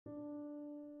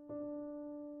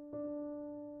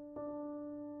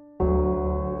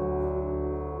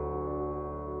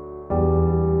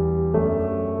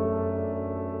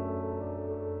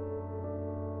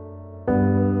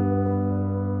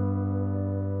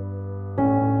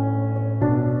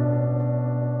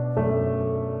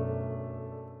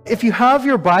If you have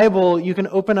your Bible, you can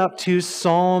open up to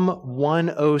Psalm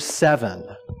 107.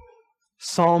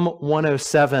 Psalm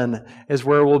 107 is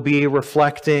where we'll be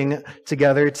reflecting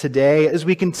together today as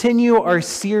we continue our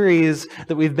series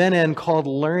that we've been in called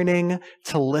Learning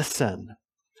to Listen.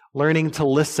 Learning to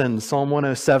Listen, Psalm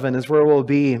 107 is where we'll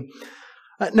be.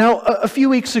 Now, a few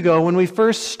weeks ago, when we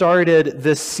first started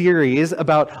this series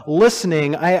about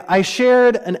listening, I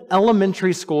shared an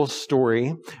elementary school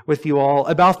story with you all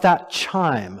about that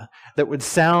chime that would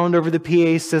sound over the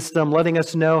PA system, letting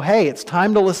us know, hey, it's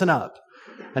time to listen up.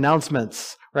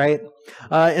 Announcements, right?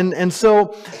 And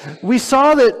so we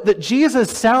saw that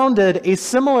Jesus sounded a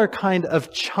similar kind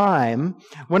of chime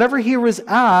whenever he was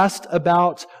asked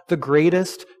about the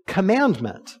greatest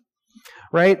commandment.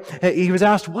 Right? He was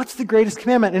asked, what's the greatest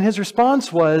commandment? And his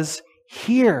response was,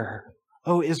 hear,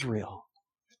 O Israel.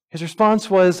 His response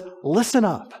was, listen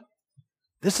up.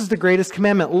 This is the greatest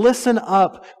commandment. Listen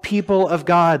up, people of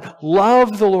God.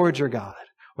 Love the Lord your God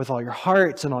with all your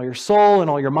hearts and all your soul and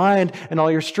all your mind and all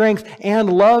your strength,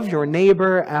 and love your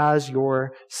neighbor as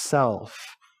yourself.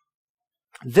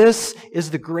 This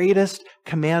is the greatest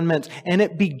commandment, and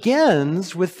it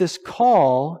begins with this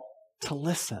call to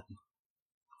listen.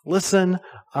 Listen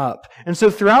up. And so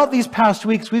throughout these past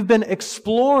weeks, we've been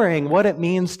exploring what it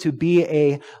means to be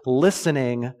a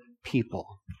listening people,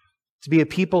 to be a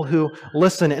people who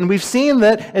listen. And we've seen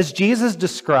that as Jesus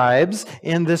describes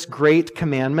in this great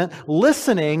commandment,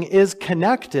 listening is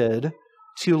connected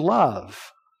to love.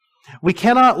 We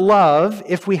cannot love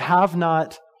if we have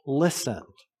not listened.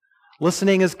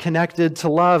 Listening is connected to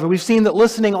love. And we've seen that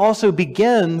listening also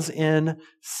begins in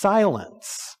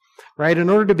silence. Right?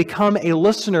 In order to become a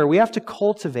listener, we have to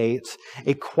cultivate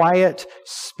a quiet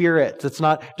spirit that's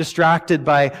not distracted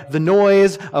by the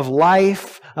noise of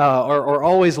life or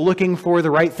always looking for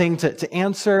the right thing to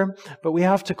answer, but we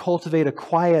have to cultivate a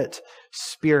quiet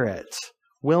spirit,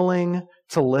 willing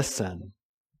to listen.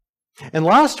 And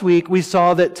last week, we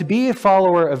saw that to be a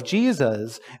follower of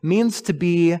Jesus means to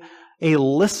be a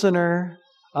listener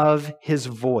of his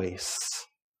voice.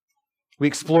 We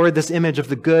explored this image of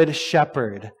the good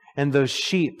shepherd and those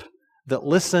sheep that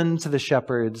listen to the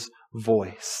shepherd's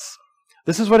voice.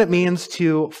 This is what it means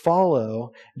to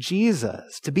follow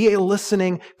Jesus, to be a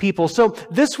listening people. So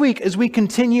this week, as we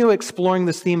continue exploring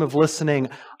this theme of listening,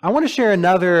 I want to share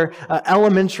another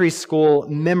elementary school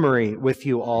memory with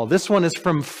you all. This one is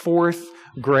from 4th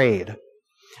grade.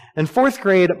 In 4th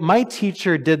grade, my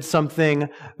teacher did something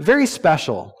very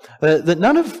special that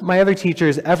none of my other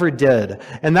teachers ever did.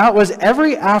 And that was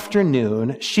every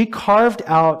afternoon, she carved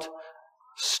out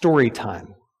story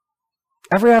time.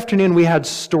 Every afternoon we had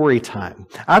story time.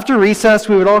 After recess,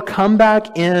 we would all come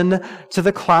back in to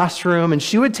the classroom, and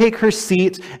she would take her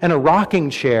seat in a rocking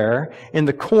chair in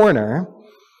the corner,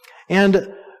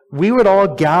 and we would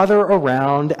all gather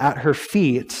around at her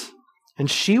feet,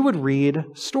 and she would read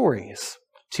stories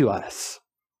to us.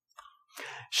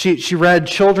 She read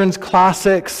children's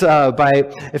classics by,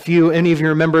 if any of you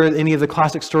remember any of the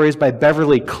classic stories by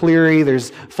Beverly Cleary. There's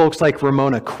folks like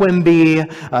Ramona Quimby,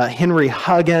 Henry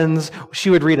Huggins. She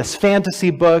would read us fantasy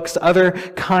books, other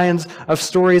kinds of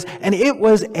stories, and it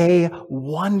was a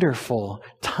wonderful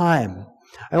time.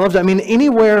 I loved it. I mean,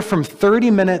 anywhere from 30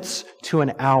 minutes to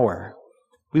an hour,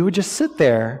 we would just sit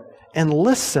there and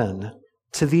listen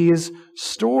to these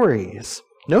stories.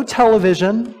 No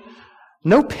television,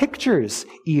 no pictures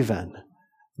even,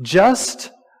 just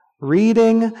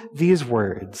reading these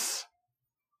words.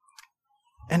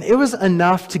 And it was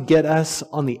enough to get us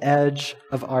on the edge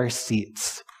of our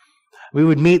seats. We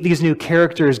would meet these new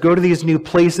characters, go to these new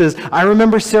places. I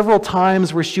remember several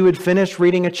times where she would finish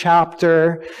reading a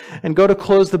chapter and go to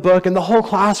close the book, and the whole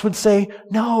class would say,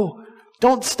 no,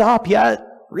 don't stop yet,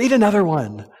 read another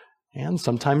one. And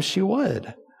sometimes she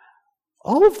would.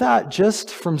 All of that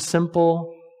just from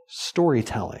simple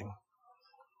storytelling.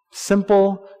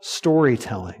 Simple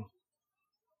storytelling.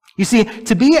 You see,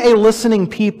 to be a listening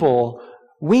people,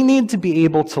 we need to be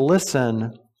able to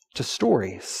listen to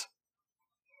stories.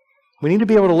 We need to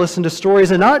be able to listen to stories,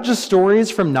 and not just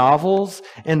stories from novels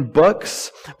and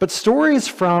books, but stories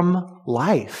from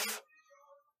life.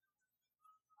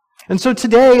 And so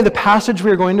today, the passage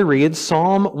we are going to read,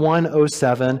 Psalm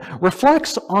 107,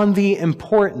 reflects on the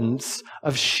importance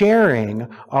of sharing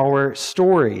our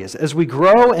stories as we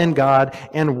grow in God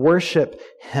and worship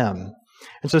Him.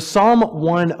 And so Psalm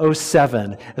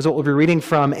 107 is what we'll be reading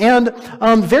from. And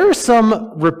there are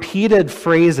some repeated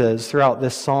phrases throughout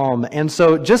this psalm. And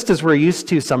so just as we're used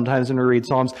to sometimes when we read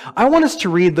psalms, I want us to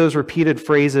read those repeated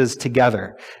phrases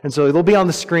together. And so they'll be on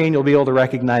the screen. You'll be able to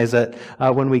recognize it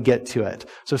when we get to it.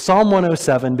 So Psalm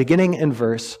 107, beginning in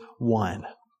verse 1.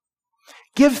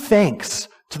 Give thanks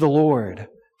to the Lord,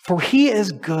 for he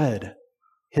is good.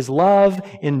 His love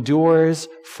endures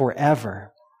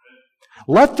forever.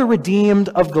 Let the redeemed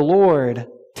of the Lord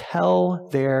tell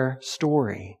their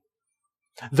story.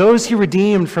 Those he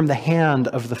redeemed from the hand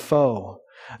of the foe,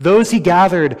 those he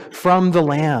gathered from the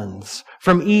lands,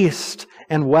 from east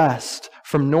and west,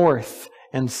 from north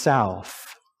and south.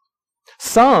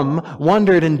 Some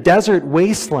wandered in desert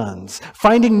wastelands,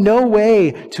 finding no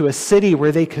way to a city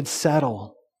where they could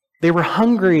settle. They were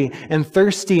hungry and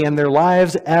thirsty, and their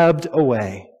lives ebbed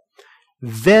away.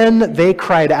 Then they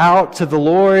cried out to the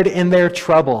Lord in their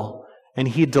trouble, and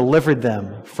he delivered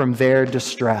them from their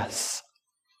distress.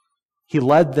 He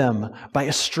led them by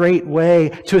a straight way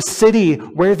to a city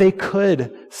where they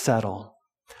could settle.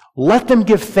 Let them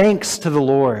give thanks to the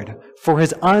Lord for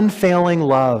his unfailing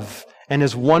love and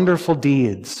his wonderful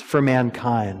deeds for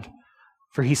mankind.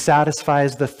 For he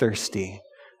satisfies the thirsty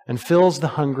and fills the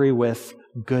hungry with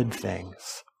good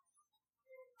things.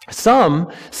 Some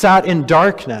sat in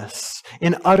darkness,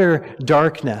 in utter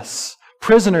darkness,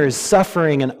 prisoners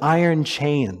suffering in iron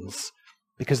chains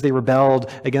because they rebelled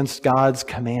against God's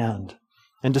command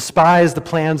and despised the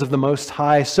plans of the Most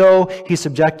High. So he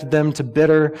subjected them to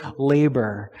bitter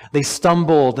labor. They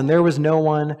stumbled, and there was no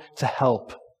one to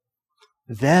help.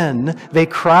 Then they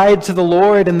cried to the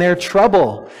Lord in their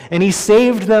trouble, and he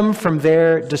saved them from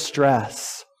their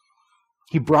distress.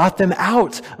 He brought them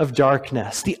out of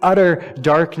darkness, the utter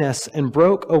darkness, and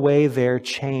broke away their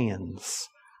chains.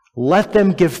 Let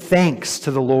them give thanks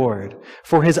to the Lord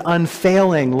for his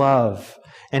unfailing love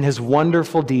and his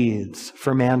wonderful deeds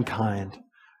for mankind.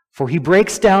 For he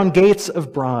breaks down gates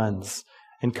of bronze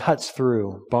and cuts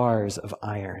through bars of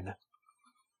iron.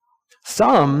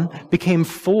 Some became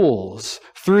fools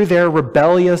through their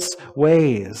rebellious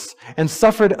ways and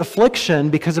suffered affliction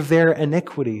because of their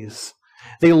iniquities.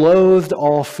 They loathed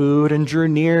all food and drew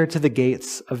near to the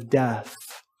gates of death.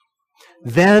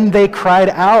 Then they cried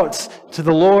out to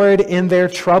the Lord in their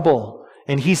trouble,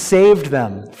 and he saved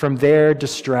them from their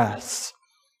distress.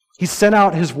 He sent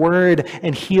out his word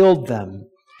and healed them.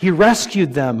 He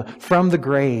rescued them from the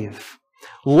grave.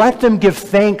 Let them give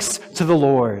thanks to the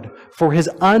Lord for his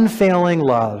unfailing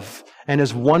love and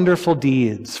his wonderful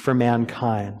deeds for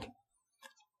mankind.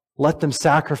 Let them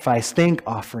sacrifice thank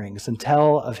offerings and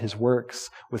tell of his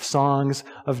works with songs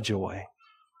of joy.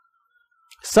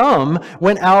 Some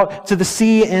went out to the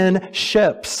sea in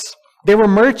ships. They were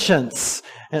merchants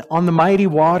on the mighty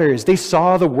waters. They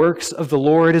saw the works of the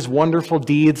Lord, his wonderful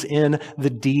deeds in the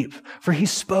deep. For he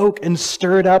spoke and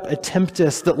stirred up a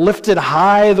tempest that lifted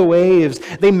high the waves.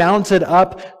 They mounted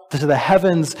up to the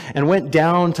heavens and went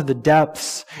down to the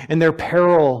depths. In their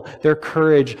peril, their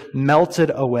courage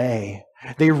melted away.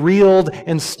 They reeled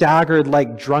and staggered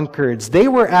like drunkards. They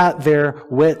were at their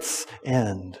wits'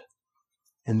 end.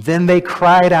 And then they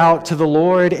cried out to the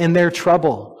Lord in their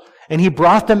trouble, and he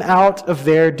brought them out of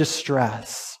their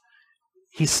distress.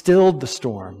 He stilled the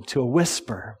storm to a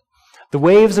whisper. The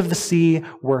waves of the sea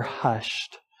were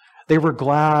hushed. They were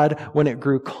glad when it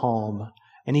grew calm,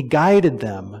 and he guided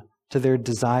them to their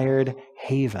desired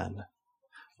haven.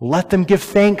 Let them give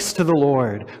thanks to the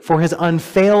Lord for his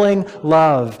unfailing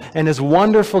love and his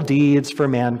wonderful deeds for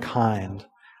mankind.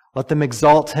 Let them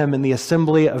exalt him in the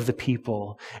assembly of the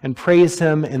people and praise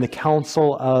him in the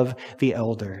council of the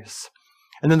elders.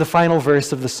 And then the final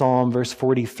verse of the psalm, verse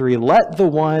 43, let the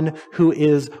one who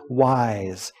is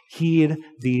wise heed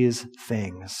these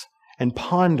things and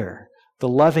ponder the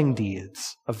loving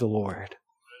deeds of the Lord.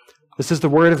 This is the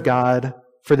word of God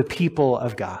for the people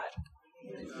of God.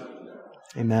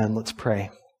 Amen. Let's pray.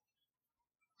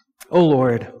 O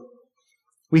Lord,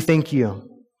 we thank you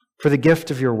for the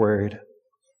gift of your word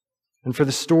and for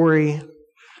the story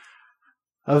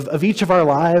of each of our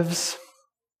lives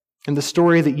and the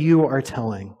story that you are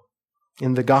telling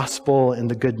in the gospel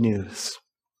and the good news.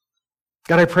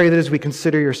 God, I pray that as we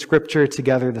consider your scripture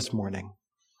together this morning,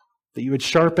 that you would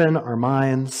sharpen our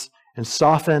minds and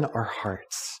soften our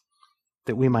hearts,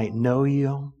 that we might know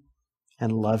you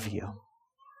and love you.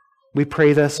 We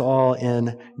pray this all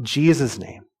in Jesus'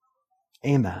 name.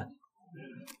 Amen.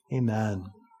 Amen.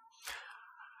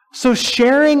 So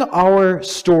sharing our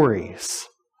stories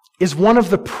is one of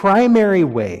the primary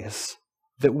ways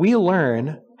that we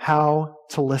learn how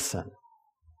to listen.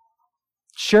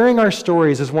 Sharing our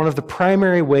stories is one of the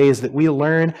primary ways that we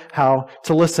learn how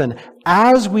to listen.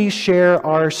 As we share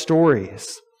our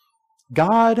stories,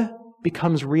 God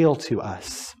becomes real to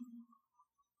us.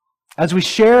 As we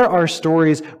share our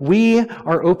stories, we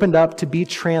are opened up to be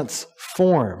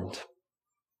transformed.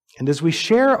 And as we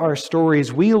share our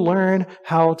stories, we learn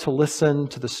how to listen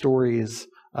to the stories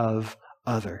of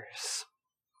others.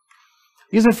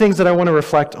 These are things that I want to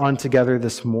reflect on together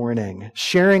this morning.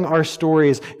 Sharing our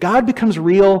stories. God becomes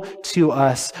real to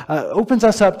us, opens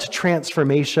us up to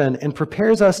transformation, and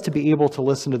prepares us to be able to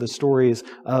listen to the stories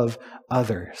of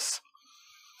others.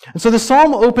 And so the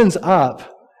psalm opens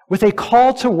up with a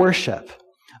call to worship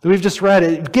that we've just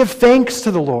read. Give thanks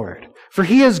to the Lord, for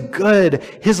he is good.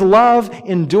 His love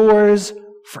endures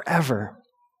forever.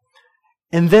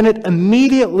 And then it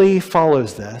immediately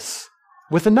follows this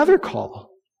with another call.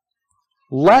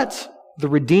 Let the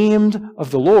redeemed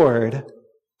of the Lord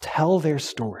tell their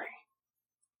story.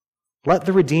 Let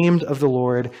the redeemed of the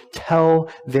Lord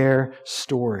tell their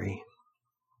story.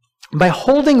 By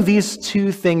holding these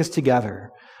two things together,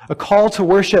 a call to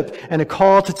worship and a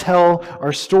call to tell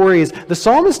our stories, the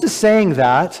psalmist is saying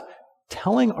that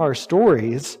telling our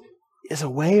stories is a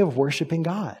way of worshiping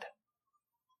God.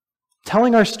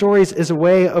 Telling our stories is a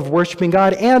way of worshiping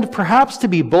God, and perhaps to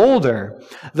be bolder,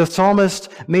 the psalmist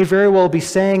may very well be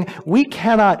saying we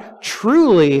cannot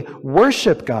truly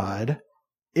worship God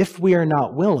if we are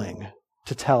not willing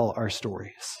to tell our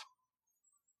stories.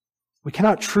 We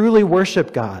cannot truly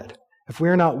worship God if we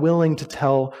are not willing to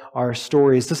tell our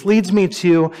stories. This leads me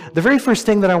to the very first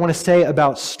thing that I want to say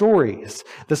about stories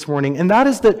this morning, and that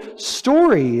is that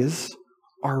stories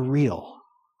are real.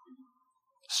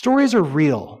 Stories are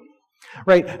real.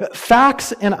 Right?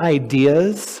 Facts and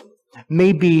ideas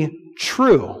may be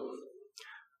true,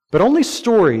 but only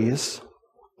stories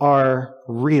are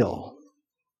real.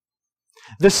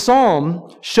 This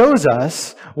psalm shows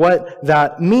us what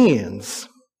that means.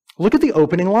 Look at the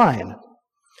opening line.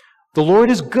 The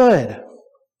Lord is good.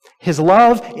 His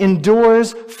love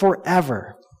endures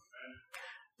forever.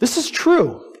 This is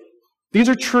true. These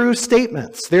are true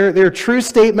statements. They're true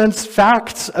statements,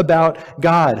 facts about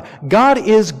God. God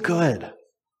is good.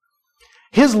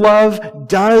 His love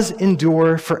does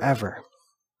endure forever.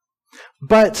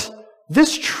 But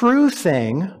this true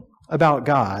thing about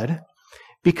God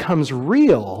becomes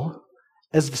real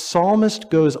as the psalmist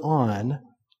goes on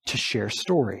to share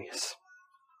stories.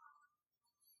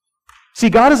 See,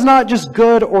 God is not just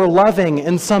good or loving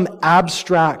in some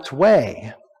abstract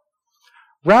way.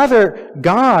 Rather,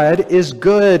 God is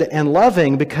good and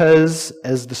loving because,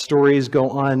 as the stories go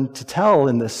on to tell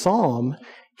in this psalm,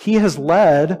 he has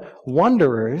led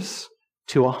wanderers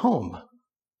to a home.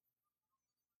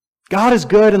 God is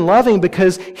good and loving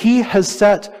because he has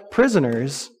set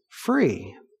prisoners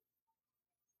free.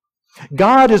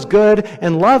 God is good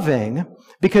and loving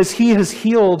because he has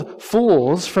healed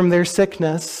fools from their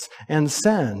sickness and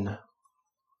sin.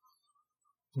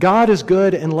 God is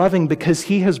good and loving because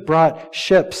he has brought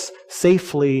ships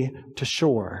safely to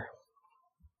shore.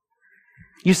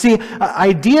 You see,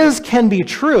 ideas can be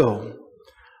true,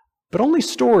 but only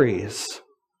stories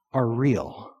are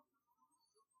real.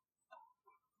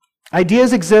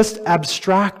 Ideas exist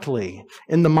abstractly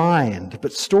in the mind,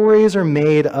 but stories are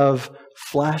made of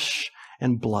flesh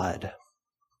and blood,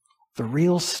 the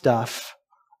real stuff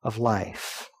of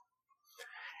life.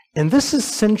 And this is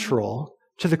central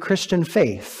to the Christian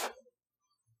faith.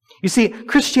 You see,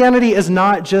 Christianity is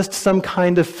not just some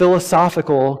kind of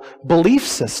philosophical belief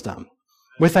system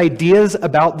with ideas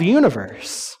about the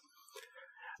universe.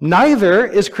 Neither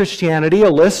is Christianity a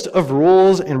list of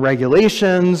rules and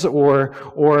regulations or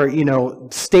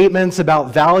statements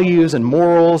about values and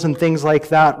morals and things like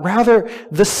that. Rather,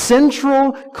 the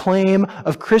central claim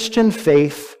of Christian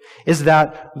faith is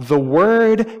that the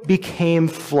Word became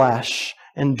flesh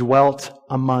and dwelt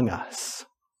among us.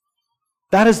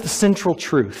 That is the central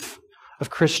truth of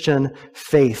Christian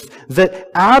faith, that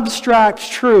abstract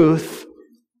truth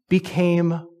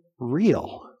became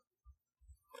real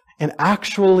and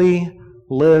actually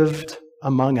lived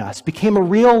among us, became a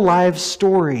real live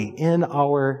story in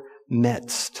our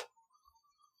midst.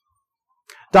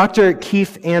 Dr.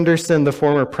 Keith Anderson, the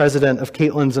former president of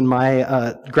Caitlin's and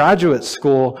my graduate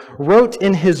school, wrote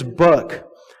in his book,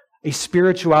 A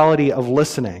Spirituality of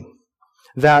Listening,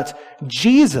 that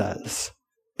Jesus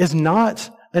is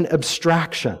not an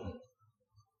abstraction.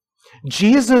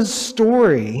 Jesus'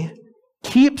 story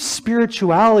keeps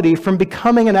spirituality from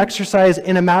becoming an exercise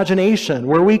in imagination,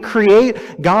 where we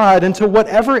create God into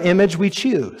whatever image we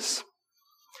choose.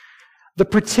 The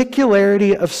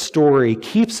particularity of story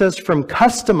keeps us from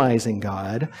customizing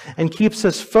God and keeps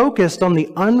us focused on the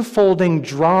unfolding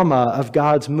drama of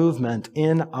God's movement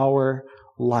in our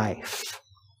life.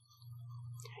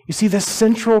 You see, the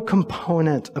central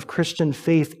component of Christian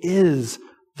faith is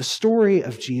the story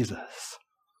of Jesus.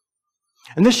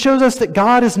 And this shows us that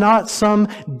God is not some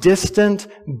distant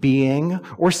being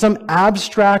or some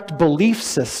abstract belief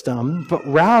system, but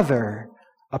rather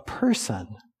a person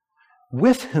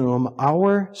with whom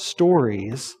our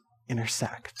stories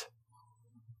intersect.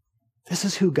 This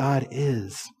is who God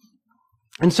is.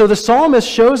 And so the psalmist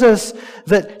shows us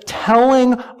that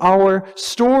telling our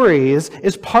stories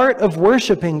is part of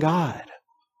worshiping God.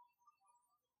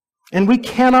 And we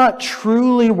cannot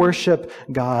truly worship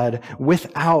God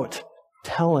without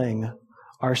telling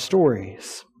our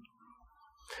stories.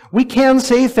 We can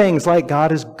say things like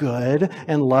God is good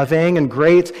and loving and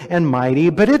great and mighty,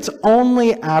 but it's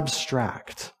only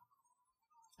abstract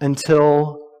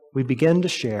until we begin to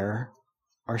share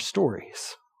our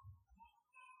stories.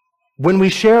 When we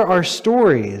share our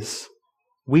stories,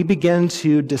 we begin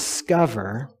to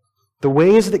discover the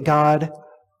ways that God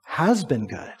has been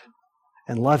good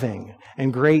and loving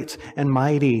and great and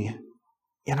mighty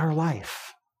in our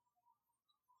life.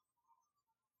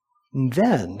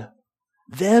 And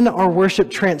then our worship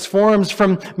transforms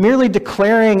from merely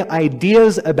declaring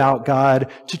ideas about God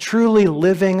to truly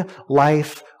living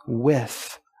life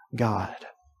with God.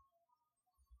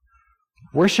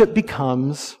 Worship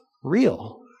becomes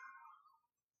real.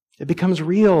 It becomes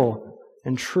real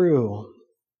and true.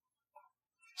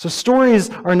 So stories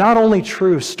are not only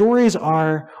true, stories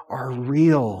are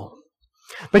real.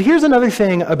 But here's another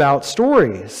thing about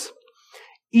stories.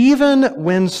 Even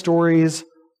when stories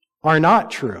are not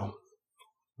true,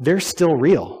 they're still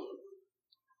real.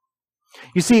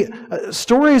 You see,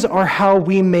 stories are how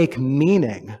we make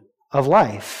meaning of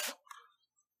life.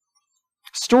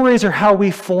 Stories are how we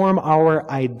form our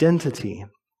identity.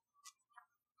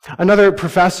 Another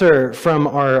professor from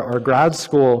our grad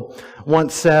school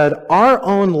once said, "Our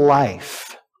own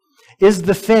life is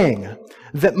the thing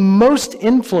that most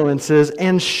influences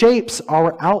and shapes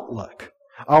our outlook,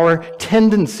 our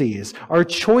tendencies, our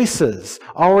choices,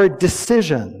 our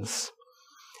decisions.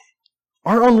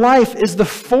 Our own life is the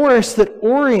force that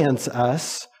orients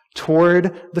us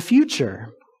toward the future.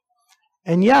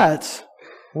 And yet,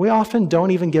 we often don't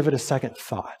even give it a second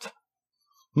thought,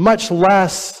 much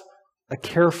less a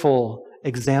careful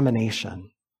examination.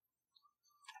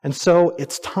 And so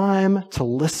it's time to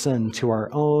listen to our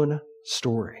own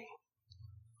story.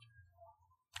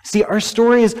 See, our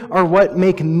stories are what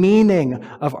make meaning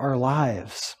of our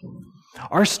lives.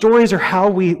 Our stories are how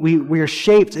we are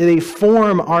shaped. They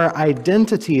form our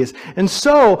identities. And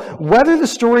so, whether the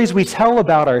stories we tell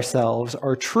about ourselves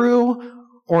are true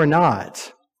or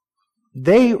not,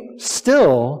 they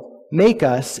still make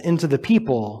us into the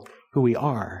people who we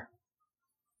are.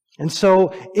 And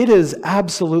so, it is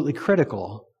absolutely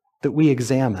critical that we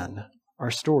examine our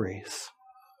stories.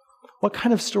 What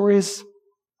kind of stories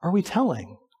are we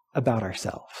telling about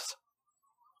ourselves?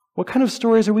 What kind of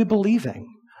stories are we believing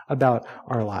about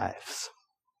our lives?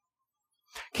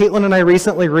 Caitlin and I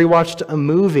recently rewatched a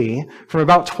movie from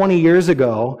about 20 years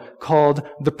ago called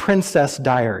The Princess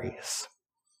Diaries.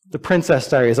 The Princess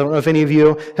Diaries. I don't know if any of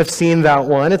you have seen that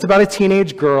one. It's about a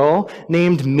teenage girl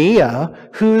named Mia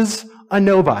who's a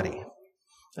nobody.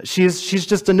 She's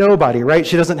just a nobody, right?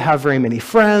 She doesn't have very many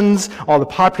friends. All the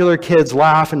popular kids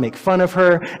laugh and make fun of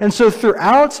her. And so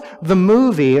throughout the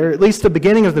movie, or at least the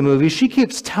beginning of the movie, she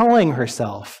keeps telling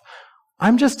herself,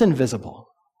 "I'm just invisible.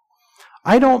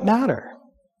 I don't matter.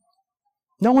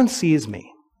 No one sees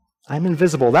me. I'm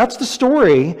invisible." That's the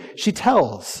story she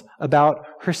tells about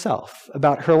herself,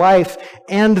 about her life.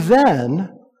 And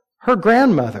then her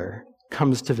grandmother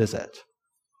comes to visit.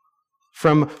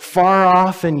 From far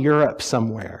off in Europe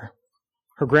somewhere,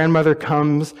 her grandmother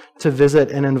comes to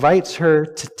visit and invites her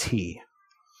to tea.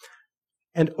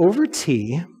 And over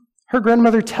tea, her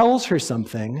grandmother tells her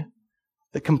something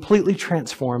that completely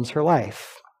transforms her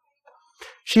life.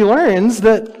 She learns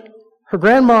that her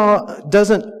grandma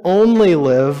doesn't only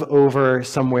live over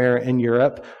somewhere in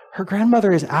Europe. Her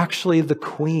grandmother is actually the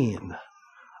queen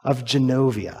of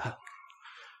Genovia.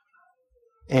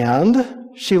 And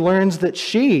she learns that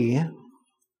she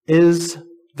is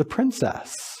the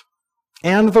princess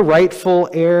and the rightful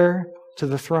heir to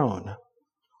the throne.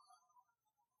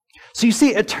 So you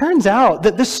see, it turns out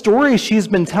that this story she's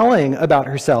been telling about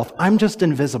herself, "I'm just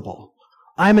invisible,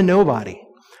 I'm a nobody,"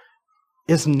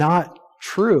 is not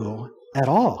true at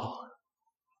all.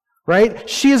 Right?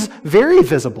 She is very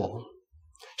visible.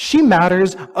 She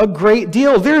matters a great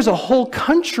deal. There's a whole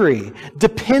country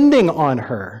depending on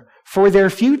her for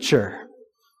their future.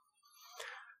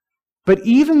 But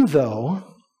even though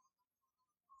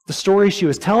the story she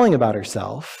was telling about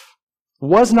herself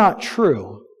was not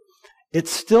true, it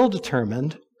still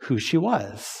determined who she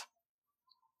was.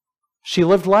 She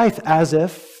lived life as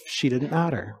if she didn't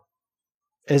matter,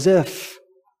 as if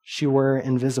she were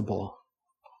invisible.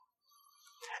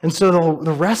 And so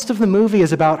the rest of the movie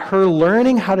is about her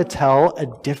learning how to tell a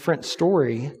different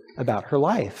story about her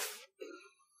life.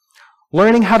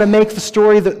 learning how to make the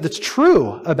story that's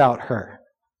true about her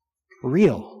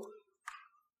real.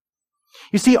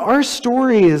 You see, our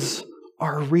stories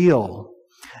are real,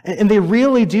 and they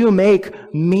really do make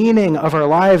meaning of our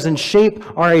lives and shape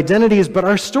our identities, but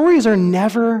our stories are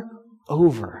never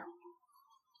over.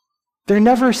 They're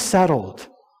never settled.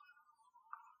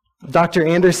 Dr.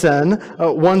 Anderson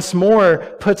once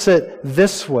more puts it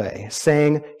this way,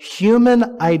 saying,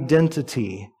 human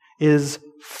identity is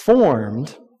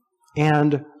formed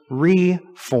and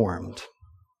reformed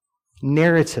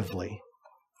narratively.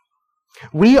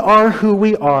 We are who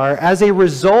we are as a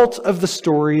result of the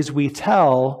stories we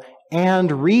tell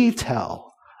and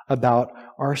retell about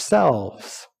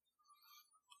ourselves.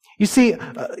 You see,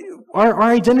 our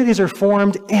identities are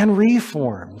formed and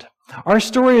reformed. Our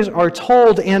stories are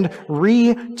told and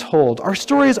retold. Our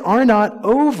stories are not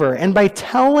over, and by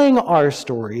telling our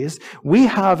stories, we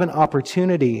have an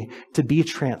opportunity to be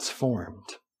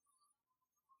transformed.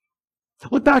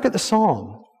 Look back at the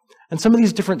psalm and some of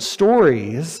these different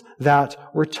stories that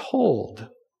were told.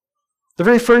 The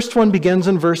very first one begins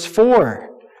in verse 4.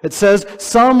 It says,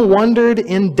 some wandered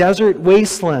in desert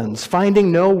wastelands,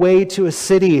 finding no way to a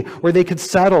city where they could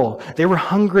settle. They were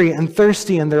hungry and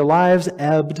thirsty, and their lives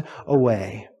ebbed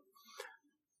away.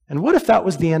 And what if that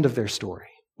was the end of their story?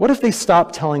 What if they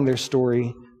stopped telling their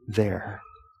story there?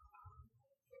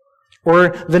 Or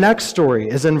the next story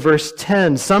is in verse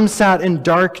 10. Some sat in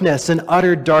darkness, in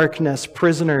utter darkness,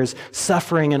 prisoners,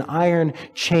 suffering in iron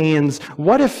chains.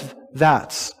 What if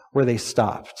that's where they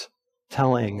stopped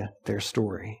telling their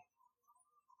story?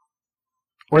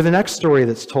 Or the next story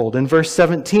that's told in verse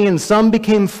 17, some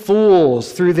became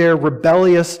fools through their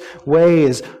rebellious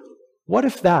ways. What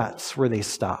if that's where they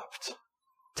stopped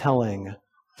telling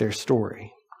their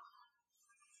story?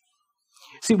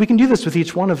 See, we can do this with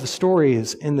each one of the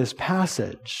stories in this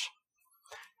passage.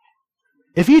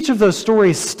 If each of those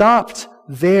stories stopped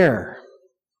there,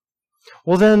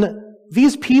 well then,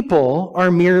 these people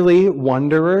are merely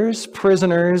wanderers,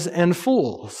 prisoners, and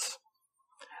fools.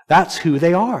 That's who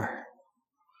they are,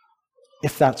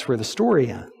 if that's where the story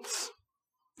ends.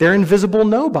 They're invisible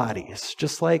nobodies,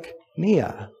 just like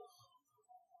Mia.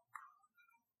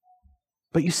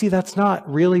 But you see, that's not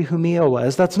really who Mia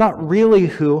was. That's not really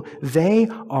who they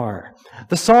are.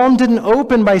 The psalm didn't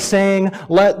open by saying,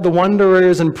 let the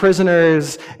wanderers and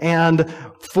prisoners and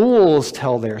fools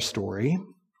tell their story.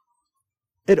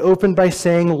 It opened by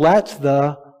saying, let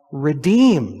the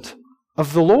redeemed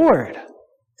of the Lord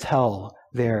tell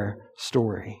their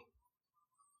story.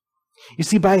 You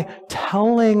see, by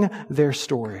telling their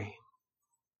story,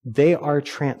 they are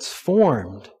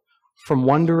transformed from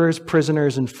wanderers,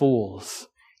 prisoners, and fools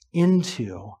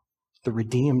into the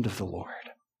redeemed of the Lord.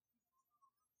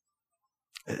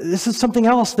 This is something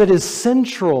else that is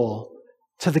central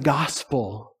to the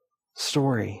gospel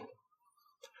story.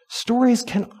 Stories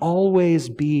can always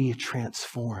be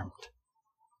transformed.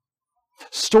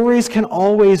 Stories can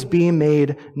always be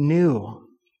made new.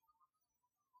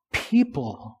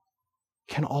 People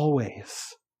can always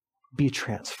be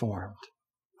transformed.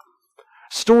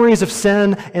 Stories of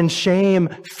sin and shame,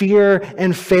 fear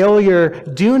and failure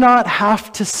do not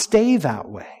have to stay that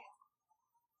way.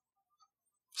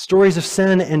 Stories of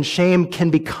sin and shame can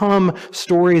become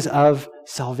stories of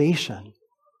salvation.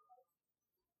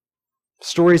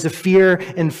 Stories of fear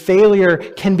and failure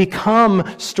can become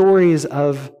stories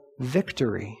of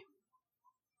victory.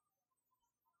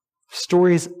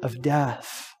 Stories of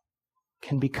death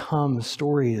can become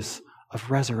stories of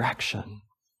resurrection.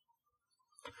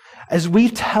 As we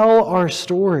tell our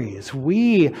stories,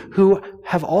 we who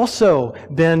have also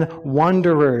been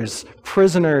wanderers,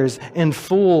 prisoners, and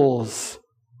fools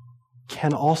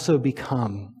can also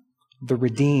become the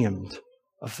redeemed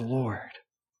of the Lord.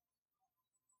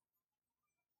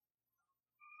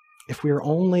 If we are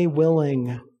only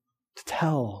willing to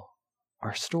tell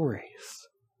our stories,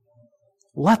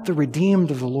 let the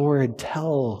redeemed of the Lord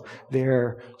tell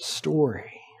their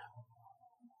story.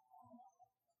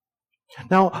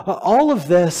 Now, all of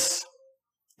this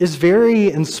is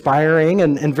very inspiring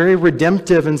and very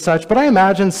redemptive and such, but I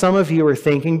imagine some of you are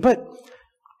thinking, but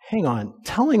hang on,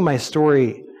 telling my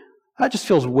story, that just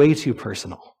feels way too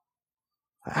personal.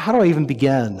 How do I even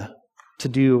begin to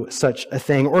do such a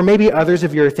thing? Or maybe others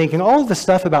of you are thinking, all of the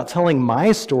stuff about telling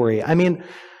my story, I mean,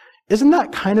 isn't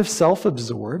that kind of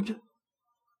self-absorbed?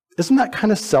 Isn't that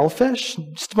kind of selfish?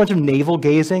 Just a bunch of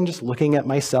navel-gazing, just looking at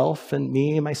myself and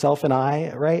me, myself and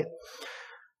I, right?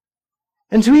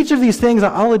 And to each of these things,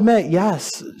 I'll admit,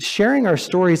 yes, sharing our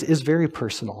stories is very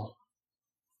personal.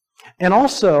 And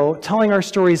also, telling our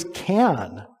stories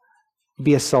can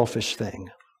be a selfish thing.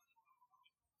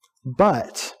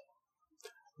 But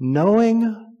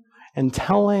knowing and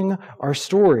telling our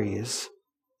stories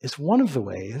is one of the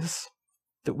ways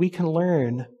that we can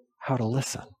learn how to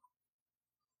listen.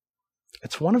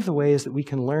 It's one of the ways that we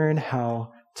can learn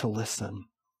how to listen.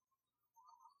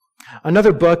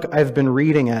 Another book I've been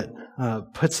reading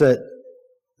puts it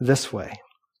this way.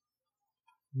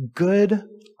 Good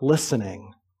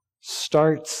listening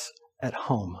starts at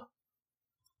home.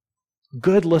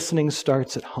 Good listening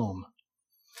starts at home.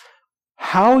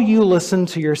 How you listen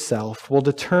to yourself will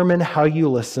determine how you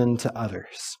listen to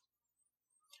others.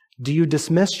 Do you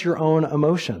dismiss your own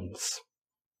emotions?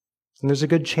 And there's a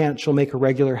good chance you'll make a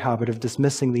regular habit of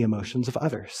dismissing the emotions of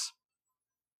others.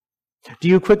 Do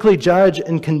you quickly judge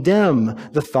and condemn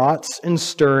the thoughts and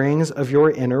stirrings of your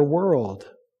inner world?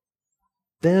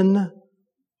 Then,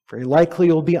 very likely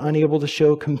you'll be unable to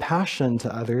show compassion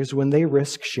to others when they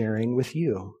risk sharing with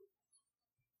you.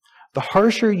 The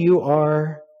harsher you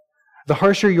are, the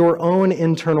harsher your own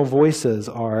internal voices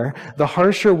are, the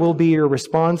harsher will be your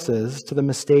responses to the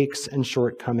mistakes and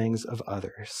shortcomings of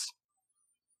others.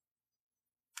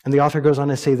 And the author goes on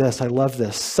to say this, I love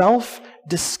this.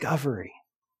 Self-discovery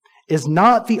is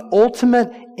not the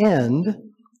ultimate end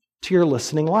to your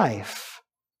listening life.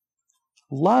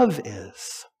 Love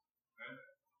is.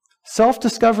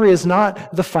 Self-discovery is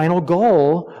not the final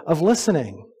goal of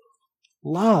listening.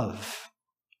 Love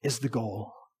is the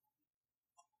goal.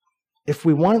 If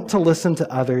we want to listen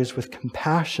to others with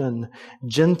compassion,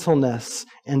 gentleness,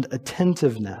 and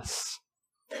attentiveness,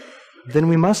 then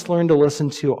we must learn to listen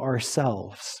to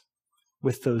ourselves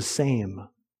with those same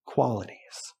qualities.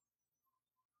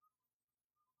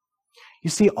 You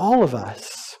see, all of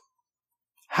us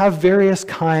have various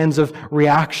kinds of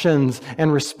reactions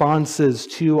and responses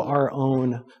to our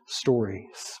own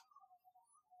stories.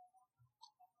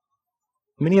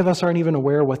 Many of us aren't even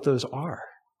aware what those are.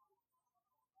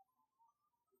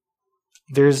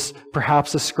 There's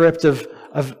perhaps a script of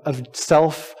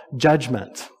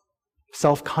self-judgment,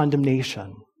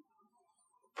 self-condemnation.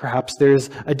 Perhaps there's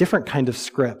a different kind of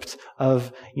script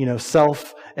of,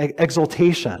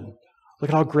 self-exaltation. Look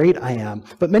at how great I am.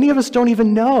 But many of us don't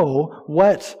even know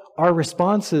what our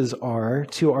responses are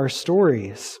to our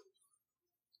stories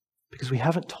because we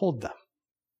haven't told them.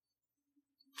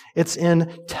 It's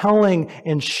in telling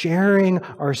and sharing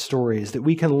our stories that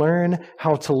we can learn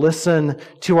how to listen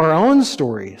to our own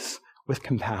stories with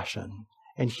compassion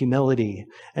and humility,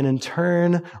 and in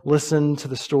turn, listen to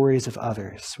the stories of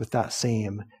others with that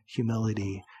same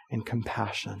humility and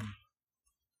compassion.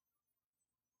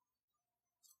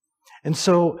 And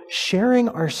so sharing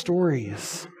our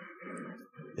stories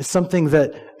is something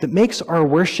that makes our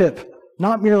worship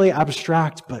not merely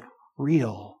abstract, but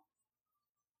real.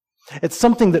 It's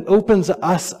something that opens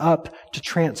us up to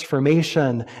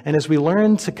transformation. And as we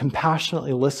learn to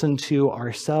compassionately listen to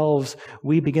ourselves,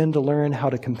 we begin to learn how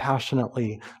to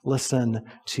compassionately listen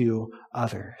to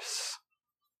others.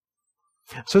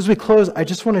 So as we close, I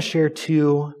just want to share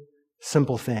two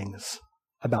simple things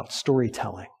about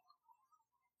storytelling.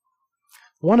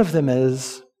 One of them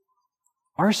is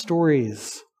our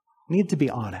stories need to be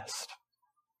honest.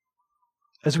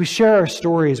 As we share our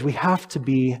stories, we have to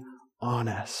be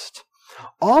honest.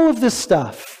 All of this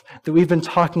stuff that we've been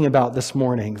talking about this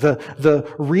morning,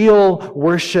 the real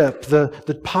worship,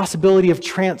 the possibility of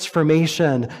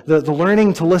transformation, the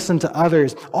learning to listen to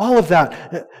others, all of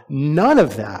that, none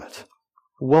of that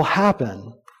will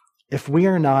happen if we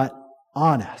are not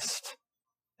honest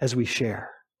as we share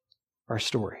our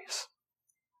stories.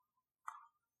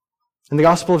 In the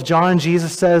Gospel of John,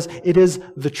 Jesus says, it is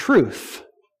the truth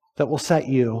that will set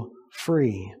you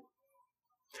free.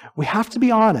 We have to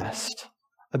be honest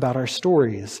about our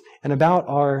stories and about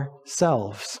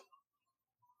ourselves.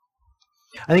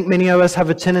 I think many of us have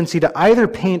a tendency to either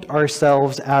paint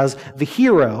ourselves as the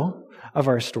hero of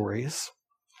our stories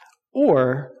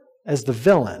or as the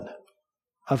villain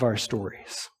of our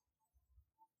stories.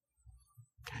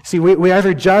 See, we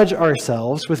either judge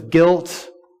ourselves with guilt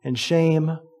and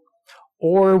shame,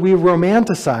 or we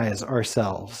romanticize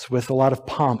ourselves with a lot of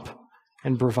pomp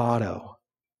and bravado.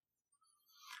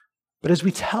 But as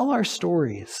we tell our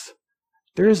stories,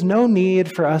 there is no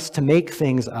need for us to make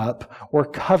things up or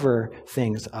cover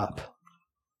things up.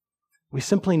 We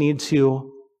simply need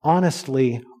to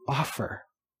honestly offer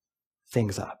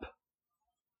things up.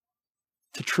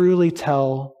 To truly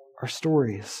tell our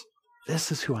stories.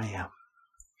 This is who I am.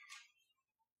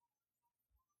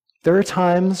 There are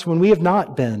times when we have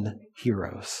not been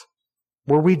heroes,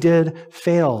 where we did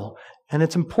fail, and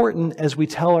it's important as we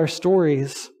tell our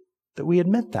stories that we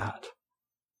admit that.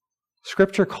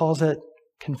 Scripture calls it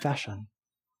confession.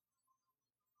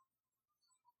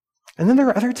 And then there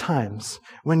are other times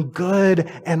when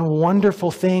good and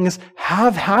wonderful things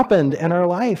have happened in our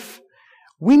life.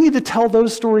 We need to tell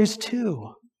those stories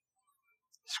too.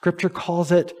 Scripture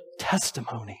calls it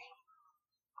testimony.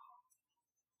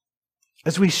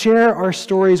 As we share our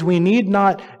stories, we need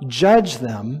not judge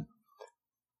them,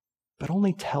 but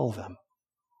only tell them.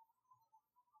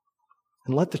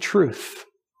 And let the truth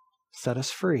set us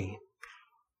free.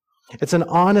 It's in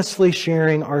honestly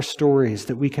sharing our stories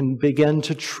that we can begin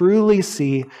to truly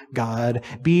see God,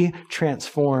 be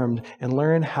transformed, and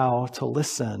learn how to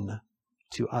listen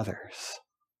to others.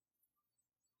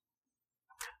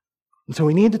 And so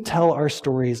we need to tell our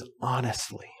stories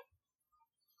honestly.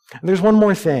 And there's one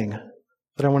more thing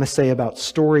that I want to say about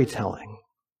storytelling,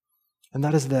 and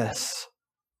that is this.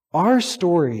 Our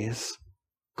stories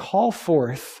call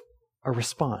forth a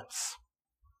response.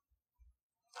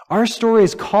 Our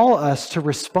stories call us to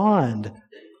respond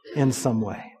in some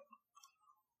way.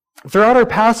 Throughout our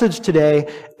passage today,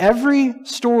 every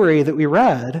story that we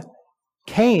read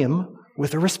came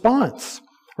with a response,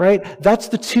 right? That's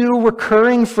the two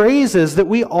recurring phrases that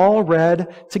we all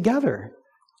read together.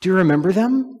 Do you remember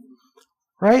them?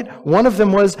 Right? One of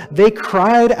them was, they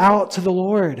cried out to the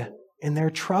Lord in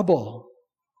their trouble.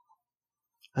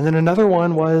 And then another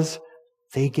one was,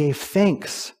 they gave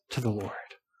thanks to the Lord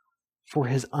for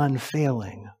his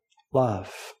unfailing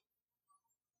love.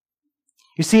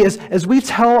 You see, as we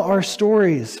tell our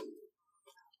stories,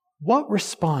 what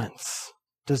response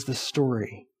does the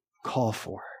story call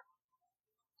for?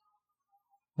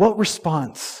 What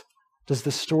response does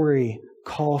the story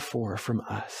call for from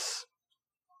us?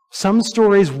 Some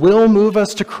stories will move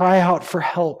us to cry out for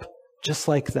help, just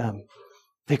like them.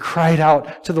 They cried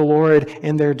out to the Lord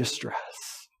in their distress.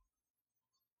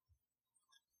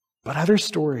 But other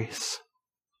stories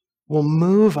will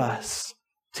move us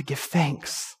to give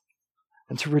thanks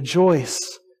and to rejoice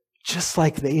just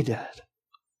like they did.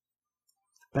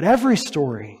 But every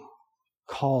story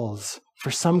calls for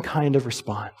some kind of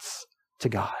response to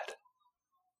God.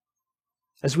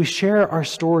 As we share our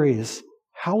stories,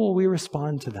 how will we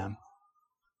respond to them?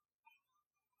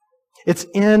 It's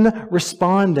in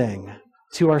responding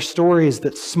to our stories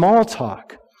that small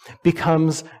talk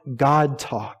becomes God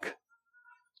talk.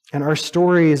 And our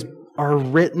stories are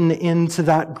written into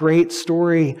that great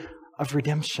story of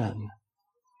redemption,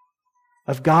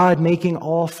 of God making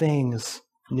all things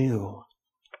new.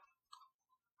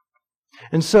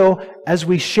 And so, as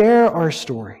we share our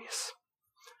stories,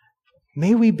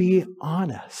 may we be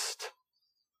honest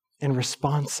and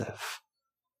responsive.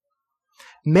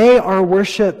 May our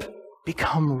worship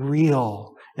become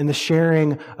real in the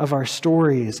sharing of our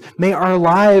stories. May our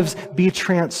lives be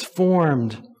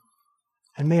transformed.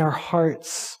 And may our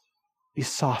hearts be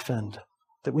softened,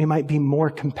 that we might be more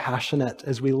compassionate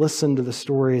as we listen to the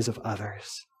stories of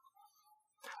others.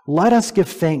 Let us give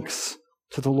thanks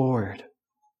to the Lord,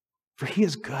 for he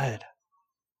is good.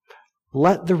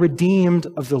 Let the redeemed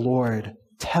of the Lord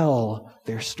tell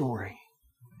their story.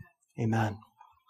 Amen.